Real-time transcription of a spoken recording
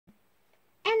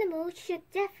Animals should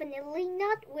definitely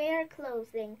not wear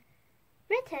clothing.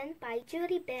 Written by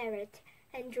Judi Barrett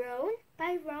and drawn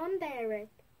by Ron Barrett.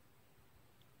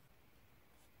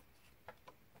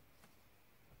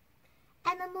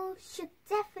 Animals should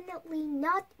definitely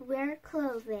not wear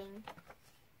clothing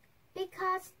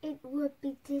because it would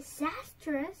be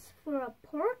disastrous for a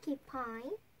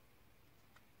porcupine,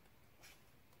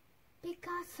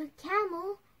 because a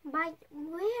camel might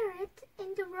wear it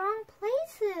in the wrong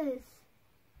places,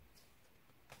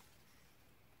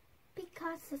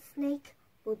 because a snake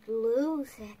would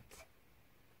lose it,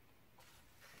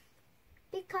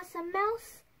 because a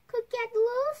mouse could get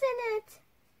loose in it.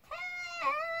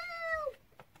 Help!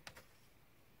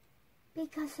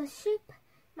 Because a sheep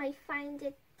might find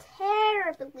it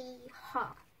terribly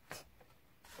hot,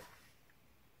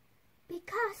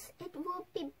 because it would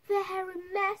be very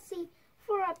messy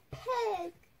for a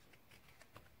pig,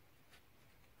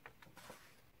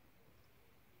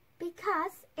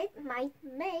 because it might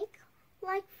make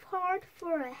life hard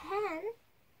for a hen,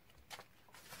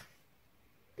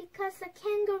 because a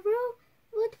kangaroo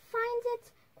would find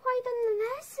it quite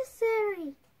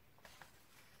unnecessary,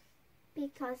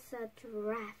 because a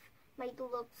giraffe might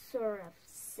look sort of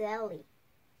silly,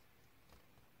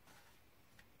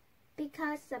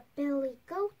 because a billy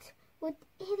goat would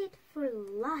eat it for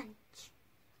lunch,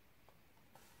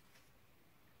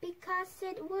 because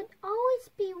it would always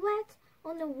be wet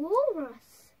on a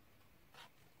walrus,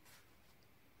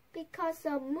 because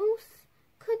a moose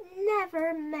could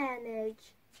never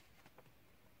manage,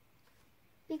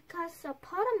 because a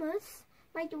hippopotamus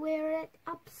might wear it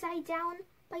upside down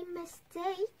by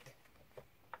mistake,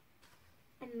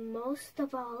 and most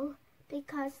of all,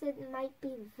 because it might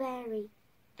be very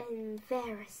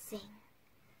embarrassing.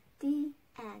 The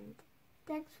end.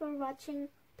 Thanks for watching.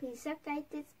 Please subscribe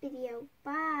this video.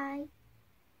 Bye.